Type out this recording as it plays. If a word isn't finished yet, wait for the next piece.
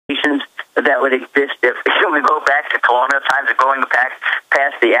that would exist if we go back to colonial times or going back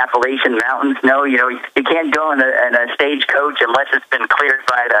past the Appalachian Mountains. No, you can't go in a stagecoach unless it's been cleared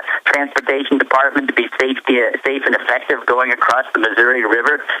by the transportation department to be safe and effective going across the Missouri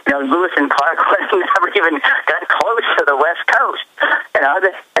River. Lewis and Clark never even got close to the West Coast.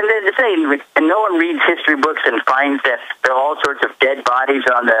 And then to say, and no one reads history books and finds that there are all sorts of dead bodies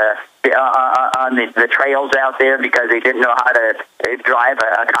on the trails out there because they didn't know how to drive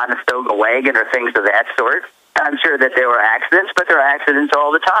a Conestoga wagon or things of that sort. I'm sure that there were accidents, but there are accidents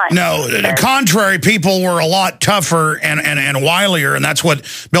all the time. No, the contrary, people were a lot tougher and wilier, and that's what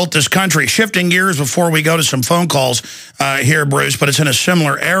built this country. Shifting gears before we go to some phone calls here, Bruce, but it's in a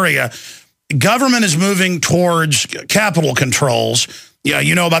similar area. Government is moving towards capital controls. Yeah,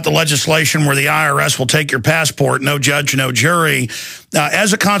 you know about the legislation where the IRS will take your passport, no judge, no jury.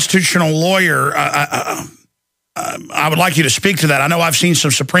 As a constitutional lawyer, I would like you to speak to that. I know I've seen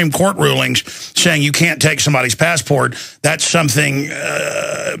some Supreme Court rulings saying you can't take somebody's passport. That's something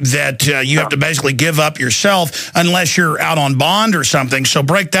that you have to basically give up yourself unless you're out on bond or something. So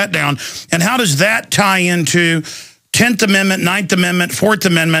break that down. And how does that tie into 10th Amendment, 9th Amendment, 4th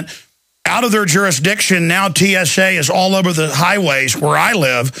Amendment? Out of their jurisdiction, now TSA is all over the highways where I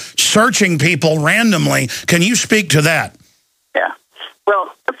live, searching people randomly. Can you speak to that? Yeah.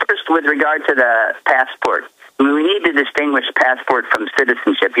 Well, first, with regard to the passport, we need to distinguish passport from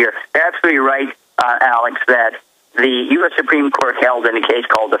citizenship here. You're absolutely right, Alex, that the U.S. Supreme Court held in a case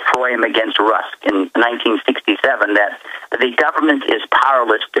called the Froyam against Rusk in 1967 that the government is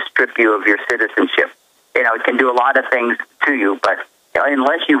powerless to strip you of your citizenship. It can do a lot of things to you, but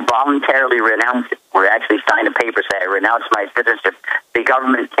unless you voluntarily renounce it, or actually sign a paper saying, I renounce my citizenship, the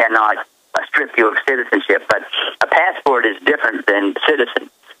government cannot strip you of citizenship. But a passport is different than citizen.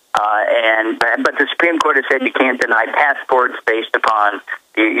 But the Supreme Court has said you can't deny passports based upon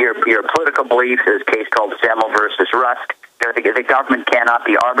your political beliefs. There's a case called Semmel versus Rusk. The government cannot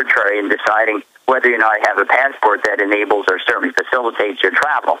be arbitrary in deciding whether or not you have a passport that enables or certainly facilitates your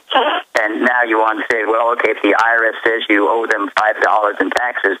travel. And now you want to say, well, okay, if the IRS says you owe them $5 in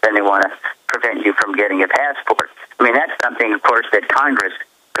taxes, then they want to prevent you from getting a passport. I mean, that's something, of course, that Congress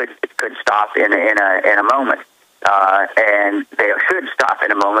could stop in a moment. And they should stop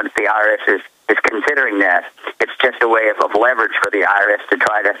in a moment if the IRS is considering that. It's just a way of leverage for the IRS to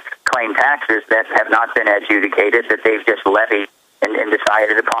try to claim taxes that have not been adjudicated, that they've just levied and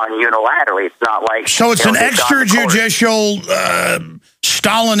decided upon unilaterally. It's not like... So it's an extrajudicial,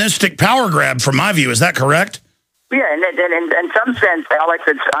 Stalinistic power grab, from my view. Is that correct? Yeah, and in some sense, Alex,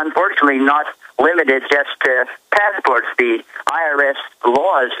 it's unfortunately not limited just to passports. The IRS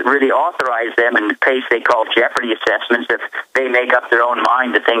laws really authorize them in the case they call jeopardy assessments if they make up their own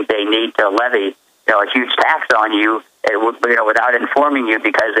mind to think they need to levy a huge tax on you, without informing you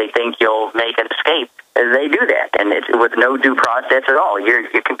because they think you'll make an escape. They do that, and it's with no due process at all. You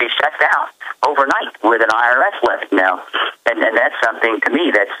can be shut down overnight with an IRS levy now, and that's something to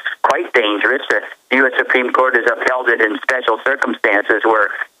me that's quite dangerous. The U.S. Supreme Court has upheld it in special circumstances where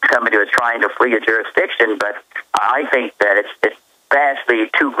somebody was trying to flee a jurisdiction, but I think that it's vastly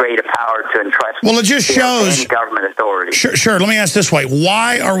too great a power to entrust. Well, it just shows any government authority. Sure. Let me ask this way: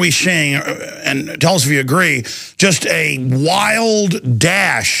 why are we seeing, and tell us if you agree, just a wild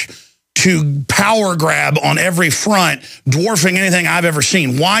dash to power grab on every front, dwarfing anything I've ever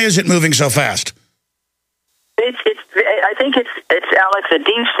seen? Why is it moving so fast? I think it's Alex,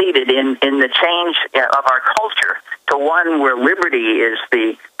 deep-seated in the change of our culture to one where liberty is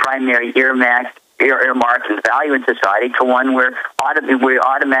the primary earmark and value in society, to one where we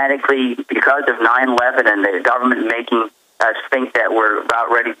automatically, because of 9/11 and the government making us think that we're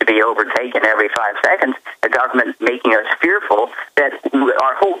about ready to be overtaken every 5 seconds, the government making us fearful, that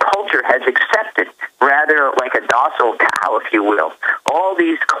our whole culture has accepted, rather like a docile cow, if you will, all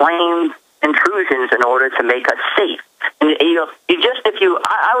these claimed intrusions in order to make us safe. And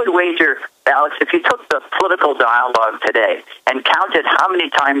I would wager, Alex, if you took the political dialogue today and counted how many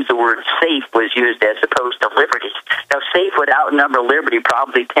times the word safe was used as opposed to liberty, safe would outnumber liberty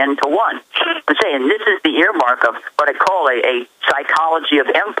probably 10 to 1. I'm saying this is the earmark of what I call a psychology of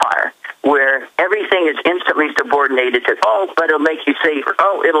empire, where everything is instantly subordinated to, but it'll make you safer.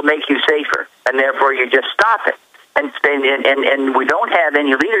 It'll make you safer. And therefore you just stop it. And we don't have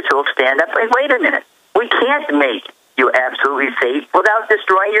any leaders who will stand up and wait a minute. We can't make you absolutely safe without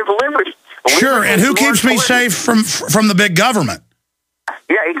destroying your liberty. Sure, and who keeps me safe from the big government?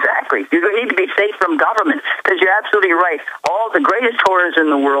 Yeah, exactly. You need to be safe from government, because you're absolutely right. All the greatest horrors in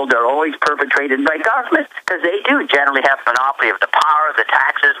the world are always perpetrated by government, because they do generally have monopoly of the power, the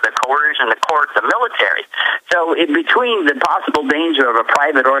taxes, the coercion, the court, the military. So in between the possible danger of a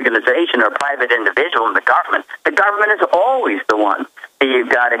private organization or a private individual and the government is always the one that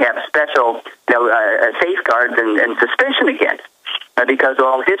you've got to have special safeguards and suspicion against. Because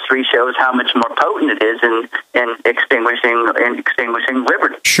all history shows how much more potent it is in extinguishing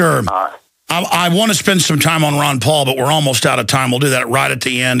liberty. Sure. I want to spend some time on Ron Paul, but we're almost out of time. We'll do that right at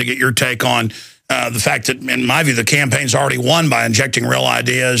the end to get your take on the fact that, in my view, the campaign's already won by injecting real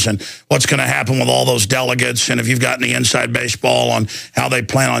ideas and what's going to happen with all those delegates, and if you've got any inside baseball on how they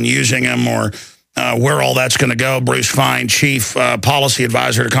plan on using them or where all that's going to go. Bruce Fein, Chief Policy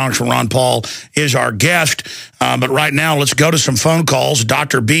Advisor to Congressman Ron Paul, is our guest. But right now, let's go to some phone calls.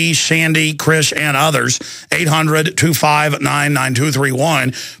 Dr. B, Sandy, Chris, and others.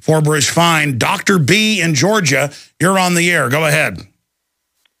 800-259-9231 for Bruce Fein. Dr. B in Georgia, you're on the air. Go ahead.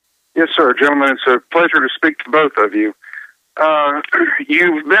 Yes, sir. Gentlemen, it's a pleasure to speak to both of you.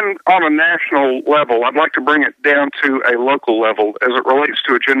 You've been on a national level. I'd like to bring it down to a local level as it relates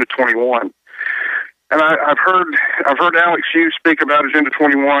to Agenda 21. And I've heard Alex Hughes speak about Agenda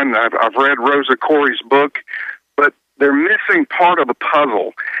 21. I've read Rosa Corey's book, but they're missing part of the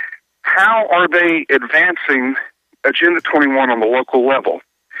puzzle. How are they advancing Agenda 21 on the local level?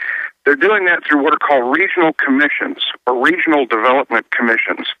 They're doing that through what are called regional commissions or regional development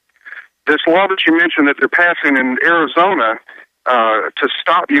commissions. This law that you mentioned that they're passing in Arizona to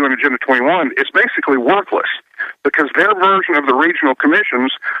stop you in Agenda 21 is basically worthless, because their version of the regional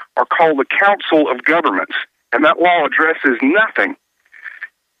commissions are called the Council of Governments, and that law addresses nothing.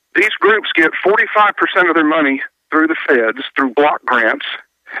 These groups get 45% of their money through the feds, through block grants.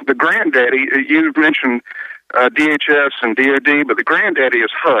 The granddaddy, you mentioned DHS and DOD, but the granddaddy is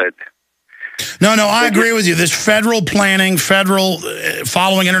HUD. No, I agree with you. This federal planning,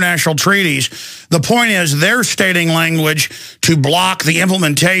 following international treaties, the point is they're stating language to block the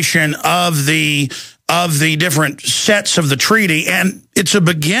implementation of the different sets of the treaty, and it's a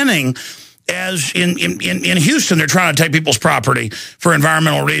beginning. As in Houston, they're trying to take people's property for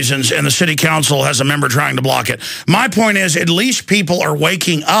environmental reasons, and the city council has a member trying to block it. My point is, at least people are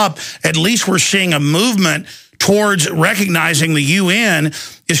waking up. At least we're seeing a movement towards recognizing the UN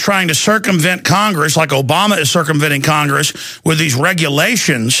is trying to circumvent Congress, like Obama is circumventing Congress with these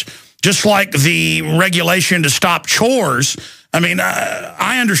regulations, just like the regulation to stop chores. I mean,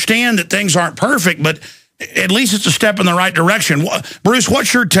 I understand that things aren't perfect, but at least it's a step in the right direction. Bruce,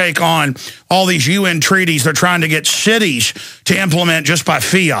 what's your take on all these UN treaties they're trying to get cities to implement just by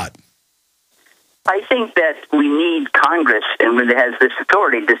fiat? I think that we need Congress, and it has this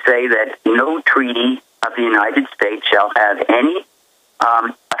authority to say that no treaty of the United States shall have any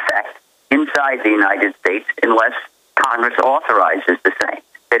effect inside the United States unless Congress authorizes the same.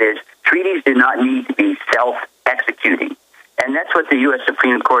 That is, treaties do not need to be self-executing. And that's what the U.S.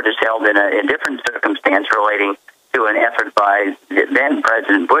 Supreme Court has held in a different circumstance relating to an effort by then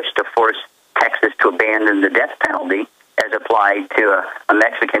President Bush to force Texas to abandon the death penalty as applied to a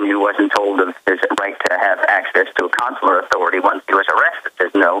Mexican who wasn't told of his right to have access to a consular authority once he was arrested.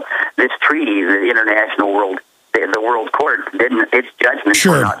 Says, no, this treaty, the international world, the world court, its judgments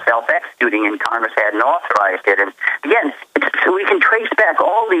were not self-executing, and Congress hadn't authorized it. And again, so we can trace back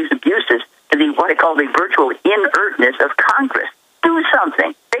all these abuses to what I call the virtual inertness of Congress. Do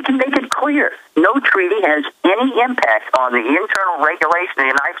something. They can make it clear. No treaty has any impact on the internal regulation of the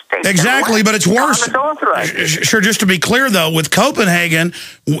United States. Exactly, but it's worse. Sure, just to be clear, though, with Copenhagen,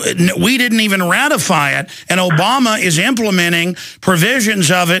 we didn't even ratify it, and Obama is implementing provisions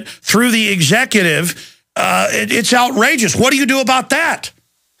of it through the executive. It's outrageous. What do you do about that?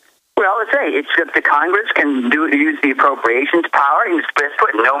 Well, let's say it's if the Congress can use the appropriations power and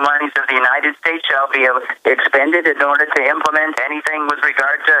put no monies of the United States shall be expended in order to implement anything with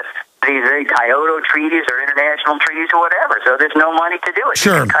regard to these very Kyoto treaties or international treaties or whatever. So there's no money to do it.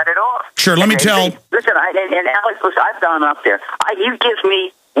 Sure. You can cut it off. Sure. Let me tell. Listen, and Alex, listen, I've gone up there. You give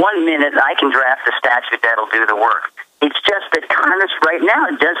me 1 minute, I can draft a statute that'll do the work. It's just that Congress right now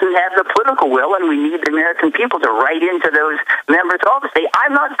doesn't have the political will, and we need the American people to write into those members' office. Say,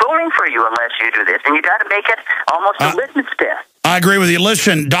 I'm not voting for you unless you do this. And you got to make it almost a litmus test. I agree with you.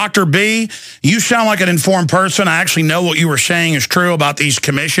 Listen, Dr. B, you sound like an informed person. I actually know what you were saying is true about these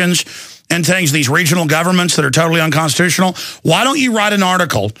commissions and things, these regional governments that are totally unconstitutional. Why don't you write an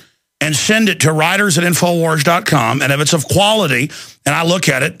article and send it to writers@infowars.com, and if it's of quality, and I look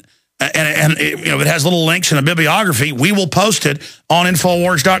at it, and it, it has little links and a bibliography, we will post it on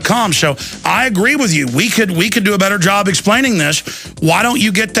Infowars.com. So I agree with you. We could do a better job explaining this. Why don't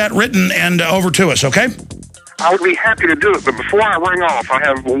you get that written and over to us, okay? I would be happy to do it, but before I ring off, I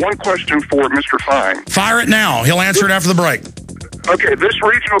have one question for Mr. Fein. Fire it now. He'll answer it after the break. Okay, this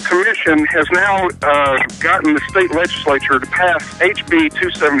regional commission has now gotten the state legislature to pass HB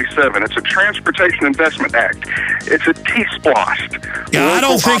 277. It's a Transportation Investment Act. It's a T-SPLOST. Yeah, I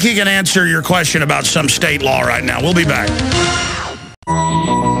don't think he can answer your question about some state law right now. We'll be back.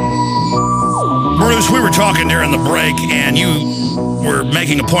 Bruce, we were talking during the break, and you were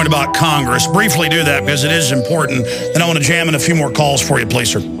making a point about Congress. Briefly do that, because it is important. Then I want to jam in a few more calls for you,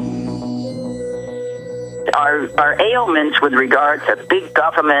 please, sir. Our ailments with regard to big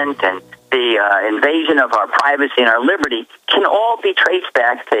government and the invasion of our privacy and our liberty can all be traced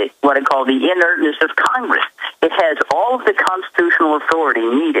back to what I call the inertness of Congress. It has all of the constitutional authority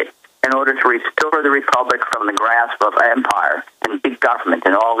needed in order to restore the republic from the grasp of empire and big government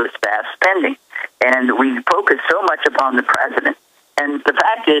and all this vast spending. And we focus so much upon the president. And the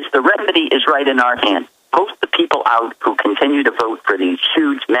fact is, the remedy is right in our hand. Vote the people out who continue to vote for these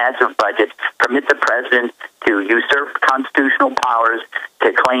huge, massive budgets, permit the president to usurp constitutional powers,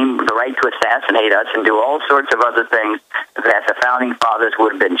 to claim the right to assassinate us, and do all sorts of other things that the Founding Fathers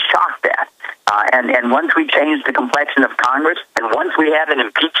would have been shocked at. And once we change the complexion of Congress, and once we have an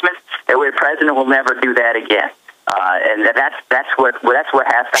impeachment, the president will never do that again. And that's what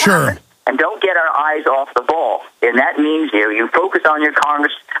has to happen. And don't get our eyes off the ball. And that means you focus on your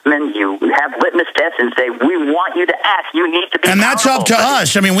congressman, you have litmus tests and say, we want you to act. You need to be And that's up to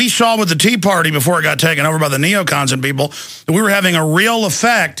us. I mean, we saw with the Tea Party before it got taken over by the neocons and people, that we were having a real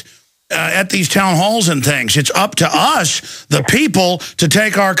effect at these town halls and things. It's up to us, the people, to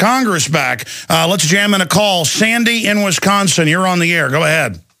take our Congress back. Let's jam in a call. Sandy in Wisconsin, you're on the air. Go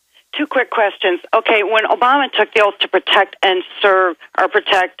ahead. Two quick questions. Okay, when Obama took the oath to protect and serve or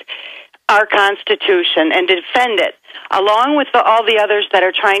protect our Constitution and defend it, along with all the others that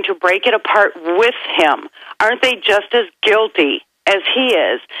are trying to break it apart with him, aren't they just as guilty as he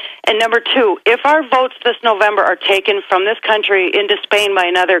is? And number two, if our votes this November are taken from this country into Spain by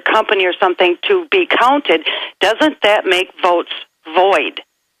another company or something to be counted, doesn't that make votes void?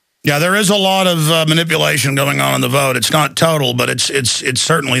 Yeah, there is a lot of manipulation going on in the vote. It's not total, but it's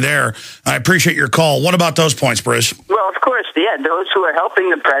certainly there. I appreciate your call. What about those points, Bruce? Well, of course, yeah, those who are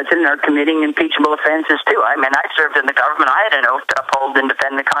helping the president are committing impeachable offenses, too. I mean, I served in the government. I had an oath to uphold and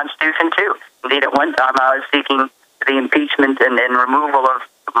defend the Constitution, too. Indeed, at one time I was seeking the impeachment and removal of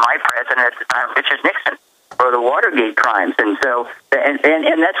my president at the time, Richard Nixon, for the Watergate crimes. And so, and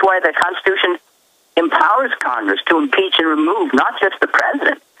that's why the Constitution empowers Congress to impeach and remove not just the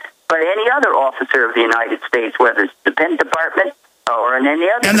president, but any other officer of the United States, whether it's the Defense Department or in any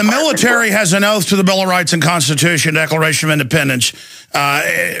other. And the military has an oath to the Bill of Rights and Constitution, Declaration of Independence.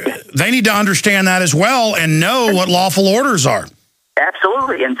 They need to understand that as well and know what lawful orders are.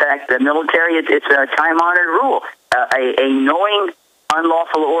 Absolutely. In fact, the military, it's a time-honored rule. A knowing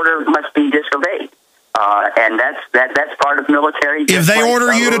unlawful order must be disobeyed. And that's part of military. If they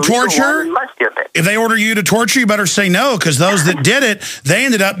order you to torture, you better say no, because those that did it, they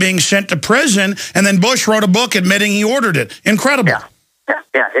ended up being sent to prison, and then Bush wrote a book admitting he ordered it. Incredible.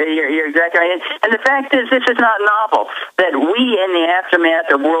 Yeah, you're exactly right. And the fact is, this is not novel. That we, in the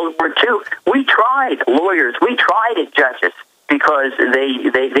aftermath of World War II, we tried lawyers, we tried it, judges, because they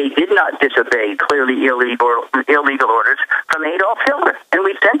did not disobey clearly illegal orders from Adolf Hitler. And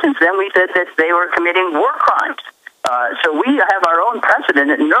we sentenced them. We said that they were committing war crimes. So we have our own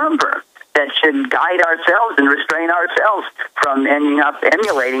precedent at Nuremberg that should guide ourselves and restrain ourselves from ending up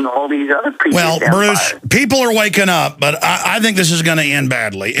emulating all these other previous empires. Bruce, people are waking up, but I think this is going to end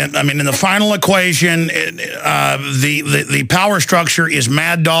badly. And, I mean, in the final equation, the power structure is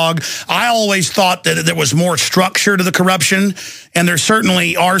mad dog. I always thought that there was more structure to the corruption, and there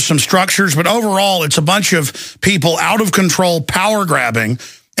certainly are some structures, but overall it's a bunch of people out of control power grabbing.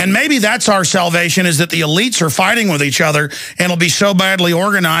 And maybe that's our salvation, is that the elites are fighting with each other, and it'll be so badly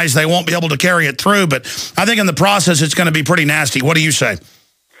organized they won't be able to carry it through. But I think in the process it's going to be pretty nasty. What do you say?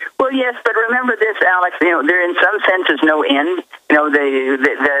 Well, yes, but remember this, Alex. There in some sense is no end. The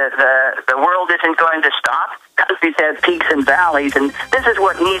world isn't going to stop. Countries have peaks and valleys, and this is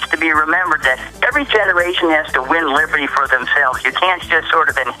what needs to be remembered, that every generation has to win liberty for themselves. You can't just sort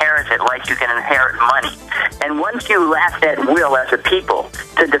of inherit it like you can inherit money. And once you act at will as a people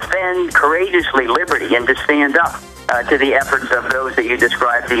to defend courageously liberty and to stand up to the efforts of those that you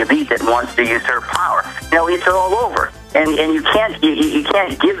described, the elite that wants to usurp power, it's all over. And you can't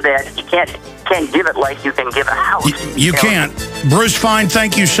give that, you can't can't give it like you can give a house. You can't. Bruce Fein,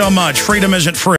 thank you so much. Freedom isn't free.